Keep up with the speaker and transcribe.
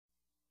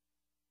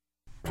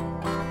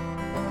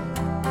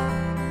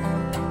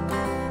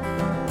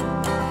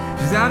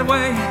She's out of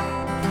way,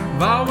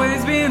 I've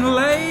always been a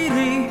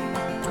lady.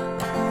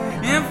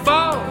 And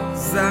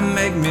faults that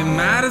make me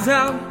mad as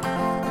hell.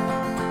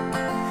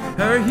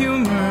 Her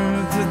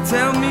humor to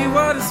tell me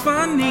what is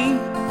funny.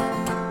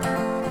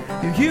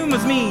 It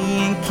humors me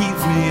and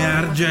keeps me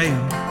out of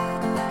jail.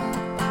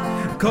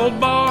 Cold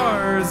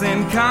bars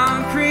and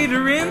concrete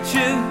wrenches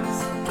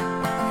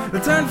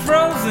that turned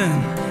frozen,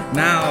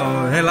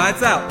 now hey,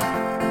 lights out.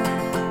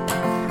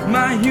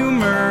 My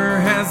humor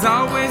has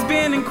always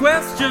been in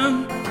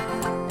question,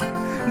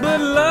 but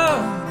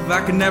love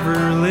I could never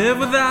live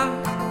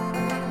without.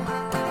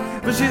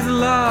 But she's a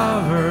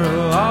lover,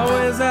 I'll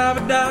always have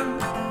a doubt.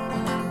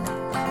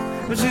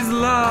 But she's a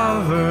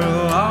lover,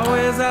 I'll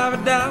always have a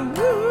doubt.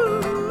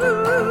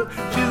 Ooh,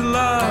 she's a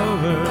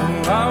lover,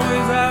 I'll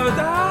always have a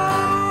doubt.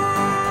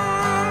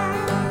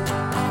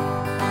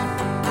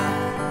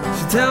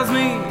 She tells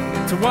me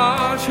to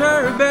wash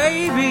her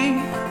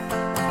baby.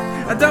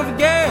 Don't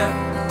forget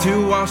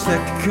to wash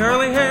that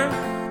curly hair.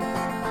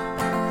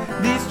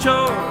 These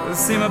chores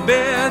seem a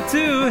bit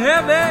too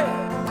heavy.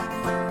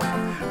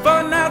 For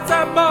an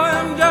outside boy,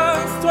 I'm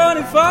just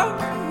 24.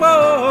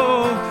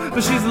 Whoa.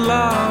 But she's a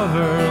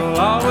lover,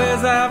 I'll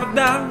always have a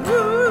doubt.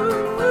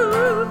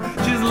 Ooh,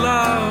 she's a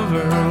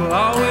lover,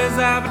 I'll always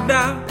have a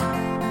doubt.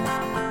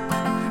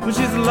 But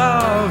she's a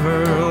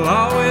lover,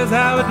 I'll always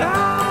have a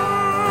doubt.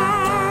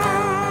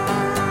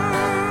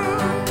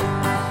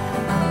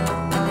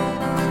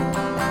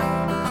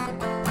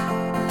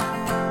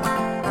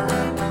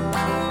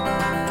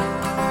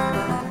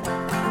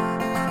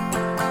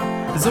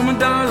 So my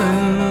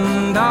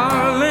darling,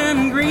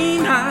 darling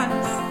green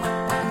eyes,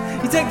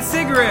 you take the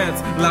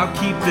cigarettes, well I'll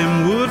keep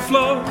them wood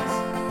floors.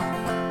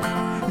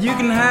 You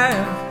can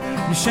have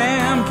your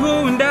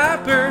shampoo and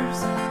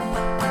diapers.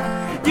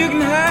 You can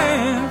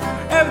have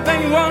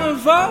everything you want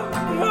for.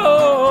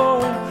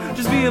 Oh,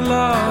 just be a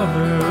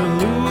lover,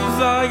 lose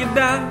all your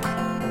doubt.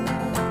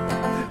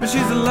 But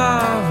she's a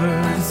lover,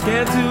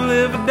 scared to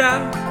live or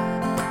die.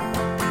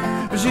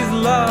 But she's a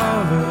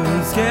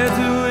lover, scared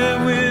to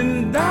live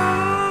and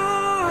die.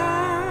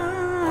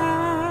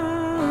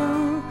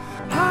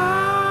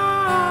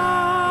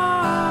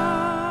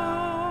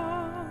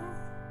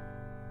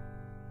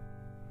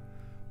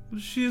 But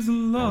she's a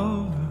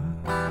lover,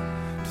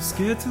 too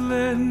scared to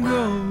let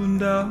go and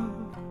doubt.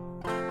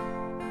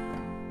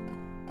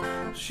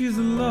 She's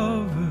a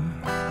lover,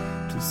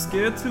 too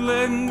scared to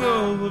let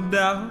go of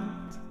doubt.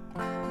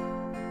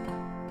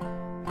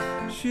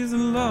 She's a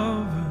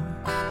lover,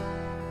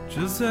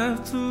 just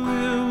have to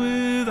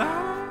live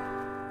without.